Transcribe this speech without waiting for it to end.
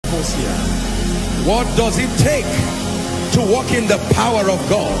What does it take to walk in the power of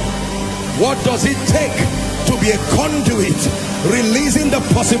God? What does it take to be a conduit, releasing the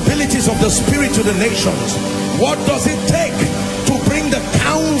possibilities of the Spirit to the nations? What does it take to bring the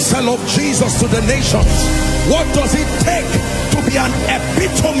counsel of Jesus to the nations? What does it take to be an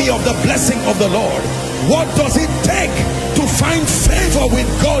epitome of the blessing of the Lord? What does it take to find favor with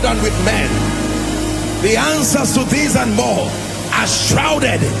God and with men? The answers to these and more are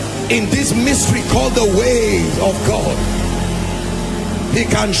shrouded in this mystery called the ways of God. He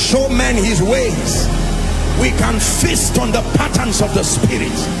can show men his ways. We can feast on the patterns of the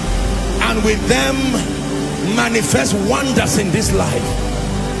Spirit, and with them manifest wonders in this life.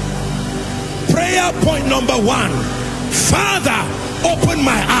 Prayer point number one: Father, open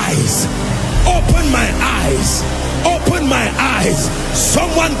my eyes, open my eyes, open my eyes.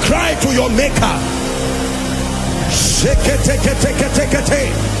 Someone cry to your maker.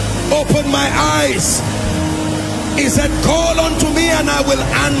 Open my eyes. He said, call unto me and I will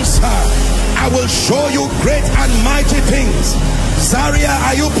answer. I will show you great and mighty things. Zaria,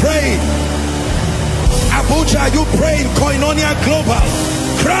 are you praying? Abuja, are you praying? Koinonia Global,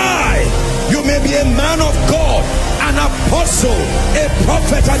 cry. You may be a man of God, an apostle, a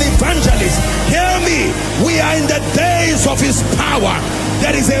prophet, an evangelist. Hear me. We are in the days of his power.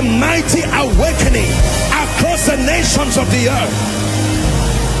 There is a mighty awakening across the nations of the earth.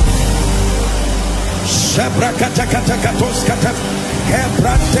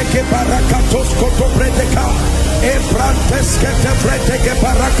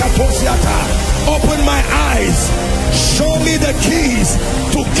 Open my eyes. Show me the keys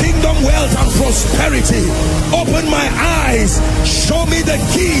to kingdom wealth and prosperity. Open my eyes. Show me the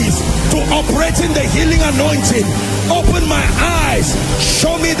keys to operating the healing anointing. Open my eyes.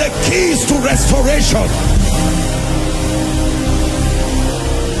 Show me the keys to restoration.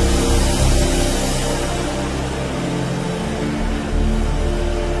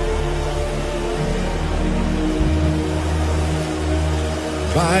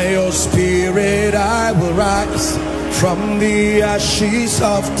 By your Spirit I will rise from the ashes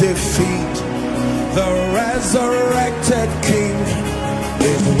of defeat. The resurrected King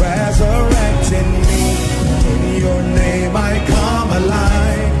is resurrecting me. In your name I come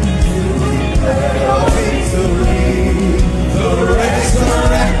alive. Victory. The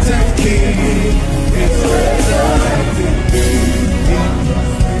resurrected King is resurrecting me. In your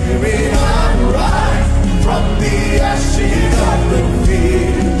Spirit I will rise from the ashes of defeat.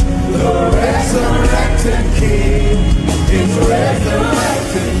 The resurrected King is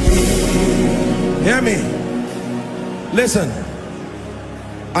resurrecting me. Hear me. Listen.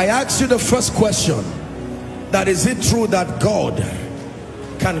 I asked you the first question. That is it true that God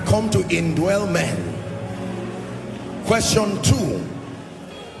can come to indwell men? Question 2.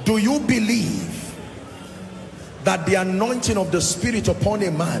 Do you believe that the anointing of the Spirit upon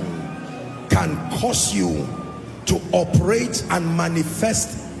a man can cause you to operate and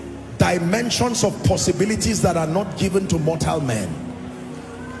manifest dimensions of possibilities that are not given to mortal men?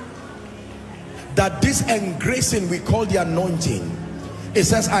 That this engracing we call the anointing, it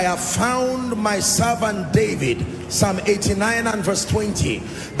says, I have found my servant David, Psalm 89 and verse 20,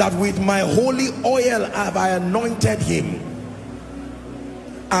 that with my holy oil have I anointed him.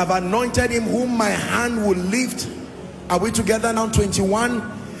 I have anointed him whom my hand will lift. Are we together now? 21.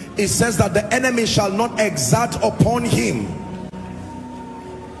 It says that the enemy shall not exert upon him.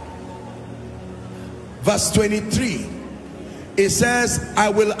 Verse 23, it says, I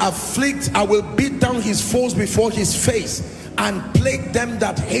will afflict, I will beat down his foes before his face and plague them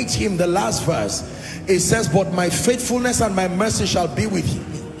that hate him. The last verse, it says, but my faithfulness and my mercy shall be with him,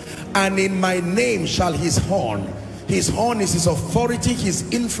 and in my name shall his horn is his authority, his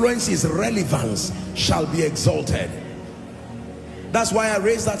influence, his relevance shall be exalted. That's why I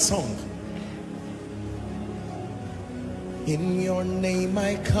raised that song. In your name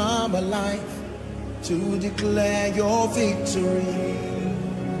I come alive to declare your victory.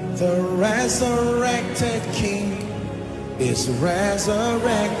 The resurrected King is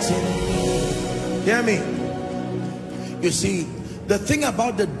resurrecting me. Hear me. You see, the thing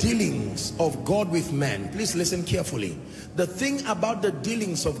about the dealings of God with men, please listen carefully. The thing about the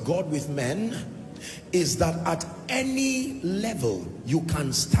dealings of God with men is that at any level you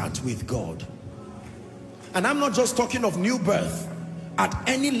can start with God. And I'm not just talking of new birth, at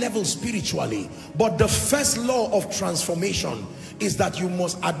any level spiritually. But the first law of transformation is that you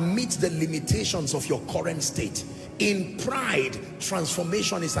must admit the limitations of your current state. In pride,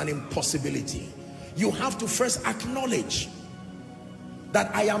 transformation is an impossibility. You have to first acknowledge that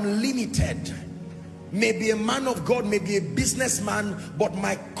I am limited. Maybe a man of God, maybe a businessman, but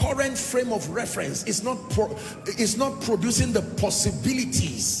my current frame of reference is not producing the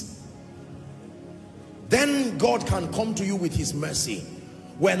possibilities. Then God can come to you with his mercy.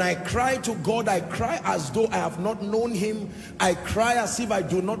 When I cry to God, I cry as though I have not known him. I cry as if I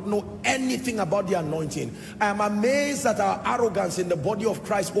do not know anything about the anointing. I am amazed at our arrogance in the body of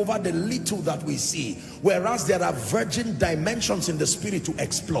Christ over the little that we see, whereas there are virgin dimensions in the spirit to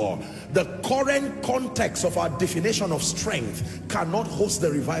explore. The current context of our definition of strength cannot host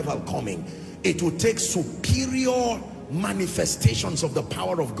the revival coming. It will take superior manifestations of the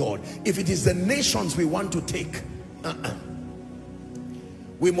power of God. If it is the nations we want to take,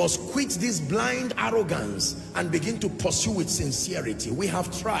 we must quit this blind arrogance and begin to pursue with sincerity. We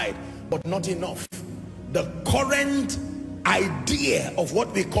have tried, but not enough. The current idea of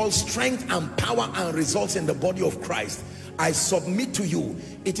what we call strength and power and results in the body of Christ, I submit to you,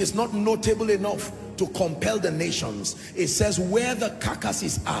 it is not notable enough to compel the nations. It says where the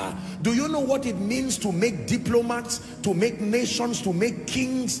carcasses are. Do you know what it means to make diplomats, to make nations, to make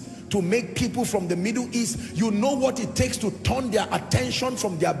kings, to make people from the Middle East? You know what it takes to turn their attention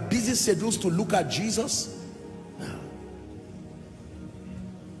from their busy schedules to look at Jesus?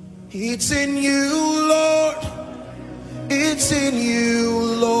 It's in you, Lord. It's in you,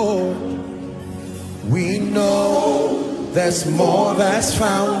 Lord. We know there's more that's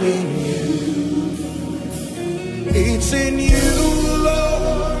found in you. It's in you,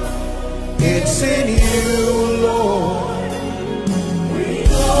 Lord. It's in you, Lord.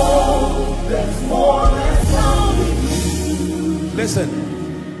 There's more that's found in you.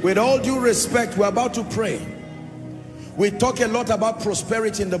 Listen, with all due respect, we're about to pray. We talk a lot about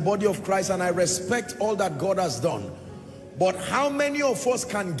prosperity in the body of Christ, and I respect all that God has done. But how many of us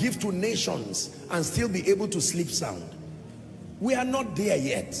can give to nations and still be able to sleep sound? We are not there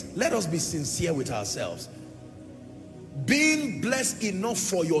yet. Let us be sincere with ourselves. Being blessed enough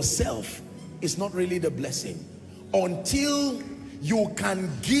for yourself is not really the blessing. Until you can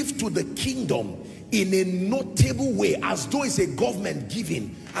give to the kingdom in a notable way, as though it's a government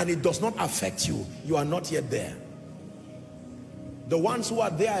giving, and it does not affect you, you are not yet there. The ones who are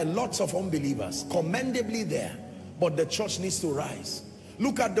there are lots of unbelievers, commendably there, but the church needs to rise.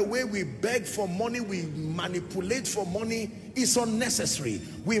 Look at the way we beg for money, we manipulate for money. It's unnecessary.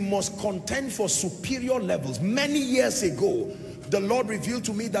 We must contend for superior levels. Many years ago, the Lord revealed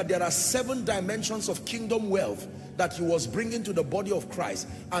to me that there are 7 dimensions of kingdom wealth that he was bringing to the body of Christ.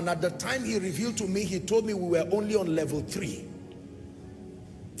 And at the time he revealed to me, he told me we were only on level 3.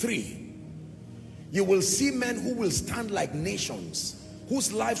 You will see men who will stand like nations,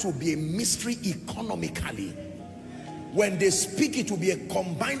 whose lives will be a mystery economically. When they speak, it will be a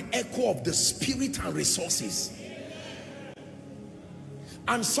combined echo of the spirit and resources.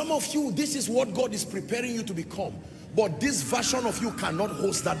 And some of you, this is what God is preparing you to become. But this version of you cannot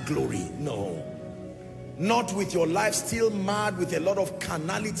host that glory. No. Not with your life still marred with a lot of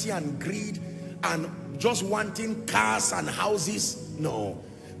carnality and greed and just wanting cars and houses. No.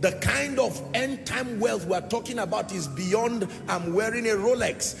 The kind of end-time wealth we're talking about is beyond, I'm wearing a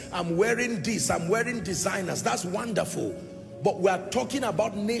Rolex, I'm wearing this, I'm wearing designers. That's wonderful. But we're talking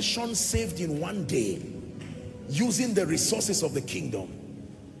about nations saved in one day, using the resources of the kingdom.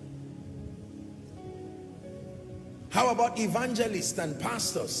 How about evangelists and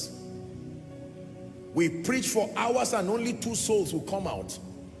pastors? We preach for hours and only 2 souls will come out.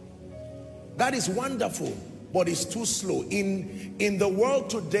 That is wonderful, but it's too slow. In the world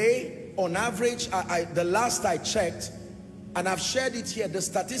today, on average, the last I checked, and I've shared it here, the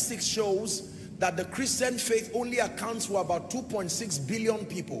statistics shows that the Christian faith only accounts for about 2.6 billion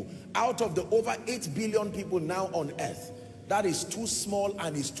people out of the over 8 billion people now on earth. That is too small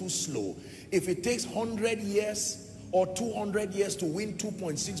and is too slow. If it takes 100 years or 200 years to win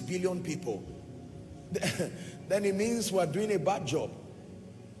 2.6 billion people, then it means we're doing a bad job.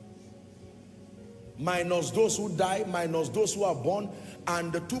 Minus those who die, minus those who are born,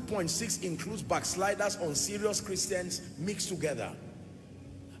 and the 2.6 includes backsliders, unserious Christians mixed together.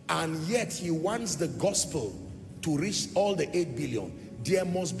 And yet he wants the gospel to reach all the 8 billion. There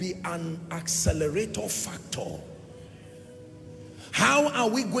must be an accelerator factor. How are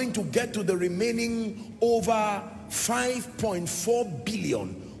we going to get to the remaining over 5.4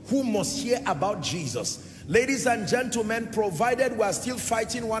 billion who must hear about Jesus? Ladies and gentlemen, provided we are still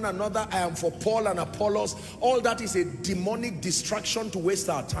fighting one another, I am for Paul and Apollos, all that is a demonic distraction to waste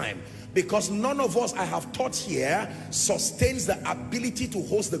our time. Because none of us, I have taught here, sustains the ability to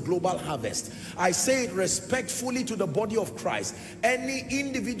host the global harvest. I say it respectfully to the body of Christ. Any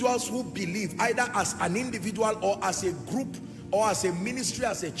individuals who believe, either as an individual or as a group or as a ministry,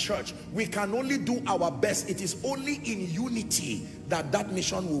 as a church, we can only do our best. It is only in unity that that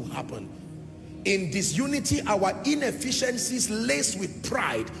mission will happen. In disunity, our inefficiencies laced with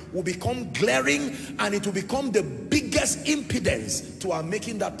pride will become glaring, and it will become the biggest impedance to our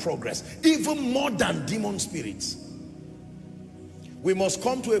making that progress, even more than demon spirits. We must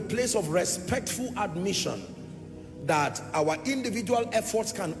come to a place of respectful admission that our individual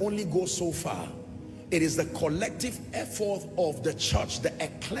efforts can only go so far. It is the collective effort of the church, the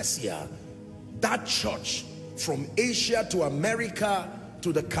ecclesia, that church from Asia to America,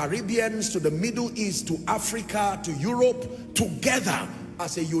 to the Caribbeans, to the Middle East, to Africa, to Europe, together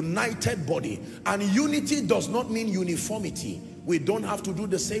as a united body. And unity does not mean uniformity. We don't have to do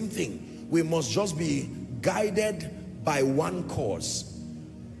the same thing. We must just be guided by one cause.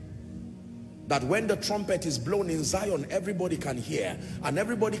 That when the trumpet is blown in Zion, everybody can hear, and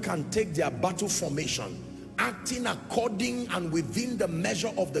everybody can take their battle formation, acting according and within the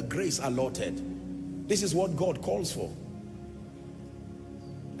measure of the grace allotted. This is what God calls for.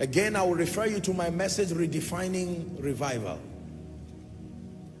 Again, I will refer you to my message, Redefining Revival.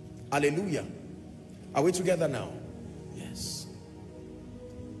 Hallelujah. Are we together now? Yes.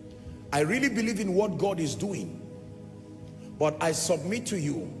 I really believe in what God is doing, but I submit to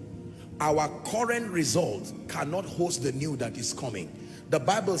you, our current result cannot host the new that is coming. The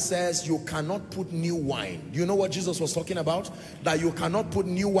Bible says you cannot put new wine. You know what Jesus was talking about? That you cannot put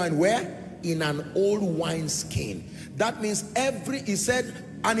new wine where? In an old wine skin. That means he said,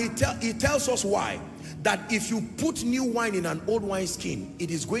 and he tells us why. That if you put new wine in an old wine skin,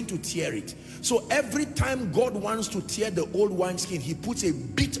 it is going to tear it. So every time God wants to tear the old wine skin, he puts a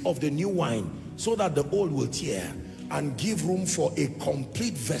bit of the new wine so that the old will tear and give room for a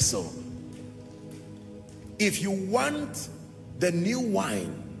complete vessel. If you want the new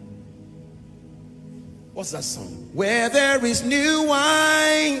wine, what's that song? Where there is new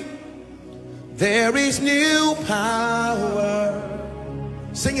wine, there is new power.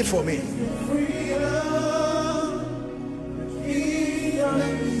 Sing it for me.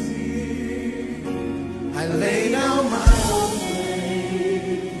 I lay down my own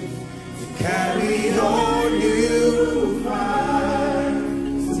place to carry your new fire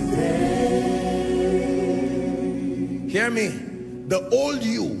today. Hear me. The old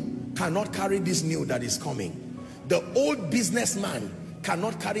you cannot carry this new that is coming. The old businessman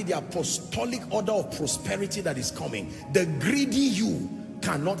cannot carry the apostolic order of prosperity that is coming. The greedy you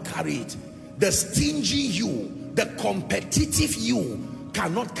cannot carry it. The stingy you, the competitive you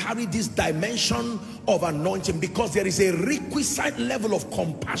cannot carry this dimension of anointing, because there is a requisite level of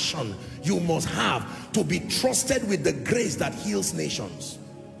compassion you must have to be trusted with the grace that heals nations.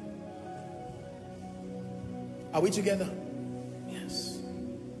 Are we together? Yes.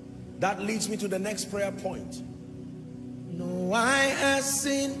 That leads me to the next prayer point. No eye has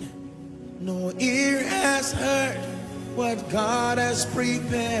seen, no ear has heard what God has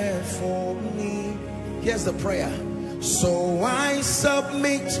prepared for me. Here's the prayer. So I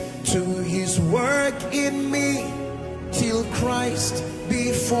submit to his work in me till Christ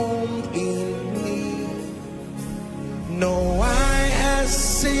be formed in me. No eye has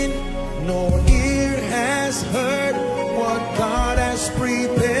seen, no ear has heard what God has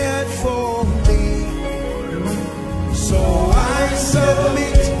prepared for me. So I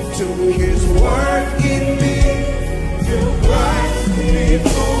submit to his work in me till Christ be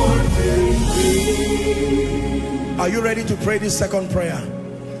formed in me. Are you ready to pray this second prayer?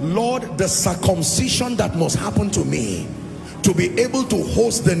 Lord, the circumcision that must happen to me to be able to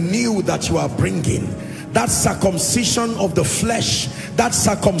host the new that you are bringing, that circumcision of the flesh, that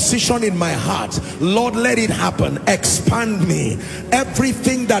circumcision in my heart, Lord, let it happen. Expand me.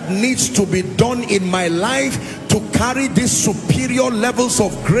 Everything that needs to be done in my life to carry these superior levels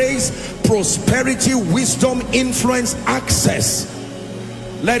of grace, prosperity, wisdom, influence, access,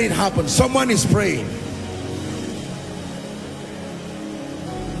 let it happen. Someone is praying.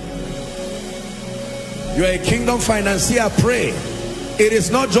 You're a kingdom financier, pray. It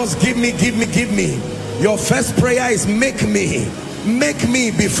is not just give me, give me, give me. Your first prayer is make me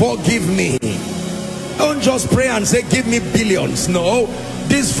before give me. Don't just pray and say give me billions. No,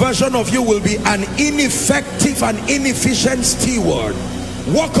 this version of you will be an ineffective and inefficient steward.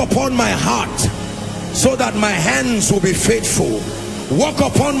 Walk upon my heart so that my hands will be faithful. Walk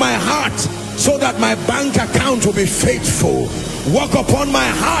upon my heart so that my bank account will be faithful. Walk upon my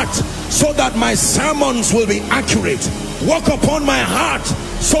heart so that my sermons will be accurate. Walk upon my heart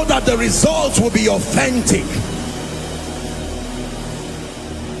so that the results will be authentic.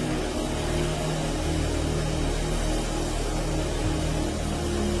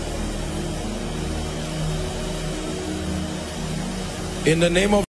 In the name of